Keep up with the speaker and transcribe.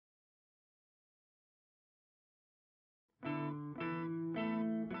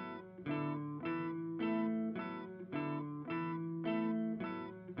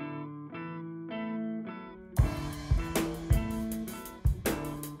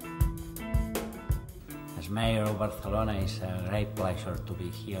Mayor of Barcelona, it's a great pleasure to be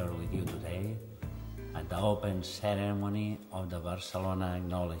here with you today at the open ceremony of the Barcelona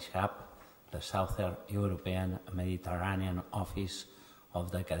Knowledge Hub, the Southern European Mediterranean office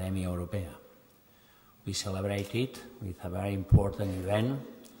of the Academia Europea. We celebrate it with a very important event,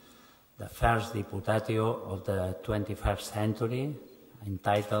 the first Disputatio of the 21st century,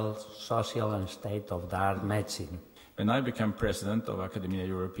 entitled Social and State-of-the-Art Medicine. When I became president of Academia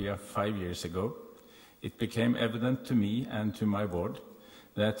Europea 5 years ago, it became evident to me and to my board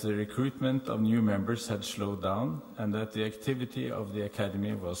that the recruitment of new members had slowed down and that the activity of the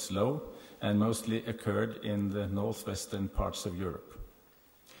Academy was slow and mostly occurred in the northwestern parts of Europe.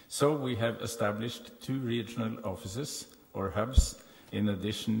 So we have established 2 regional offices, or hubs, in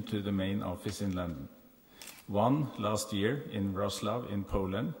addition to the main office in London. One last year in Wrocław in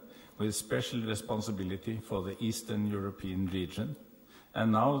Poland, with special responsibility for the Eastern European region,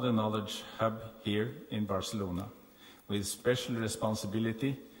 and now the Knowledge Hub here in Barcelona, with special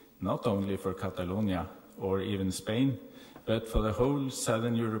responsibility not only for Catalonia or even Spain, but for the whole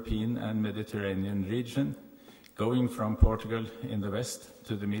Southern European and Mediterranean region, going from Portugal in the west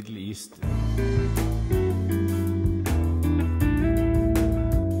to the Middle East.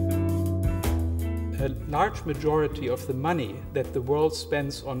 A large majority of the money that the world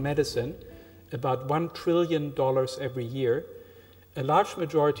spends on medicine, about $1 trillion every year, a large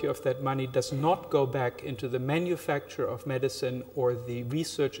majority of that money does not go back into the manufacture of medicine or the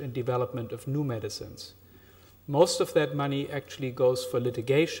research and development of new medicines. Most of that money actually goes for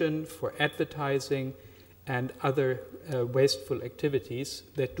litigation, for advertising, and other wasteful activities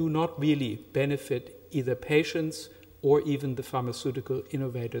that do not really benefit either patients or even the pharmaceutical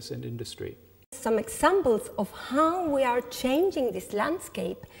innovators and industry. Some examples of how we are changing this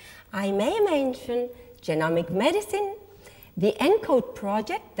landscape. I may mention genomic medicine, the ENCODE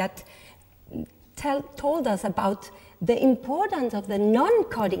project that told us about the importance of the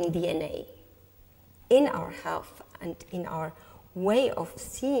non-coding DNA in our health and in our way of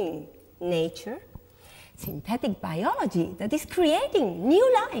seeing nature. Synthetic biology that is creating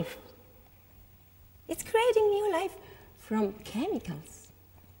new life. It's creating new life from chemicals.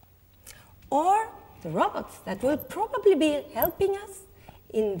 Or the robots that will probably be helping us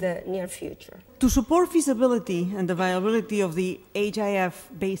in the near future. To support feasibility and the viability of the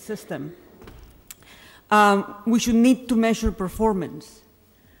HIF-based system, we should need to measure performance.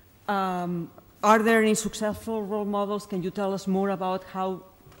 Are there any successful role models? Can you tell us more about how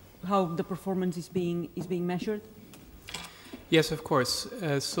the performance is being measured? Yes, of course.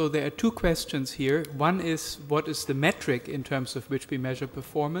 So there are 2 questions here. One is, what is the metric in terms of which we measure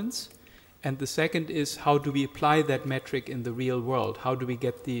performance? And the second is, how do we apply that metric in the real world? How do we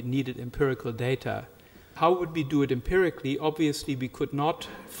get the needed empirical data? How would we do it empirically? Obviously, we could not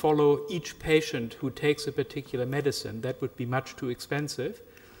follow each patient who takes a particular medicine. That would be much too expensive.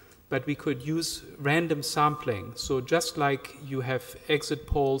 But we could use random sampling. So just like you have exit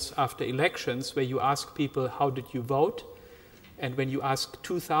polls after elections where you ask people, how did you vote? And when you ask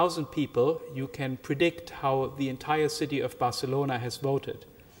 2,000 people, you can predict how the entire city of Barcelona has voted.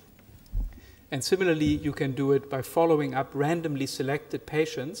 And similarly, you can do it by following up randomly selected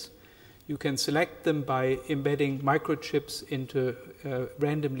patients. You can select them by embedding microchips into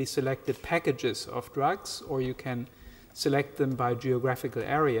randomly selected packages of drugs, or you can select them by geographical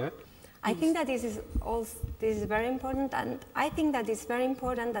area. I think that this is very important, and I think that it's very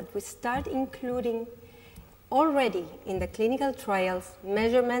important that we start including already in the clinical trials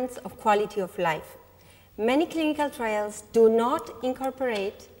measurements of quality of life. Many clinical trials do not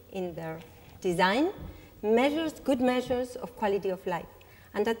incorporate in their design good measures of quality of life.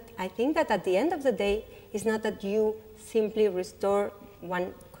 And that I think that at the end of the day, it's not that you simply restore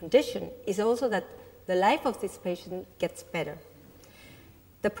one condition, it's also that the life of this patient gets better.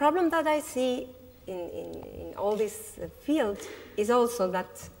 The problem that I see in all this field is also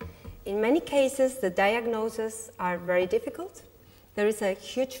that in many cases the diagnoses are very difficult. There is a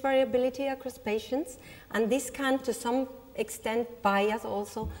huge variability across patients, and this can to some extent bias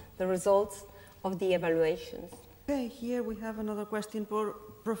also the results of the evaluations. Okay, here we have another question for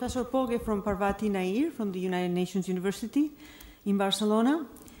Professor Pogge from Parvati Nair from the United Nations University in Barcelona.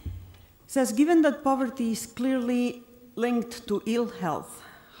 Says, given that poverty is clearly linked to ill health,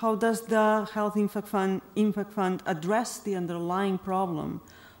 how does the Health Impact Fund address the underlying problem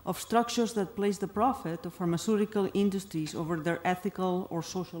of structures that place the profit of pharmaceutical industries over their ethical or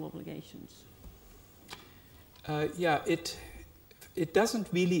social obligations? It doesn't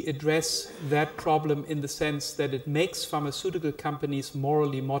really address that problem in the sense that it makes pharmaceutical companies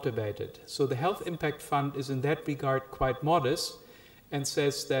morally motivated. So the Health Impact Fund is in that regard quite modest, and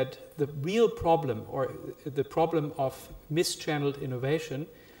says that the real problem, or the problem of mischanneled innovation,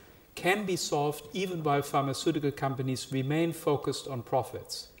 can be solved even while pharmaceutical companies remain focused on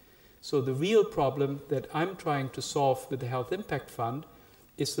profits. So the real problem that I'm trying to solve with the Health Impact Fund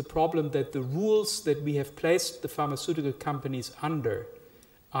is the problem that the rules that we have placed the pharmaceutical companies under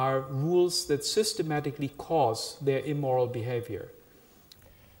are rules that systematically cause their immoral behavior.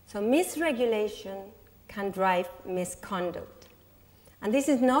 So misregulation can drive misconduct. And this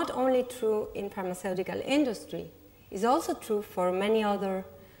is not only true in pharmaceutical industry, it's also true for many other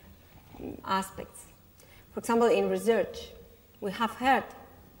aspects. For example, in research, we have heard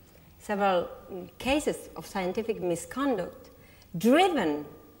several cases of scientific misconduct driven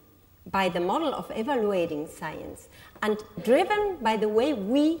by the model of evaluating science and driven by the way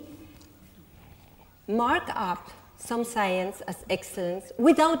we mark up some science as excellence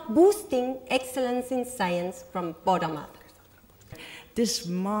without boosting excellence in science from bottom up. This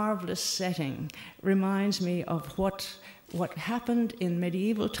marvelous setting reminds me of what happened in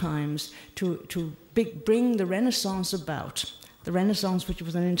medieval times to bring the Renaissance about. The Renaissance, which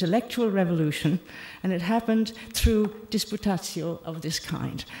was an intellectual revolution, and it happened through disputatio of this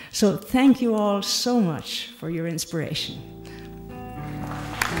kind. So thank you all so much for your inspiration.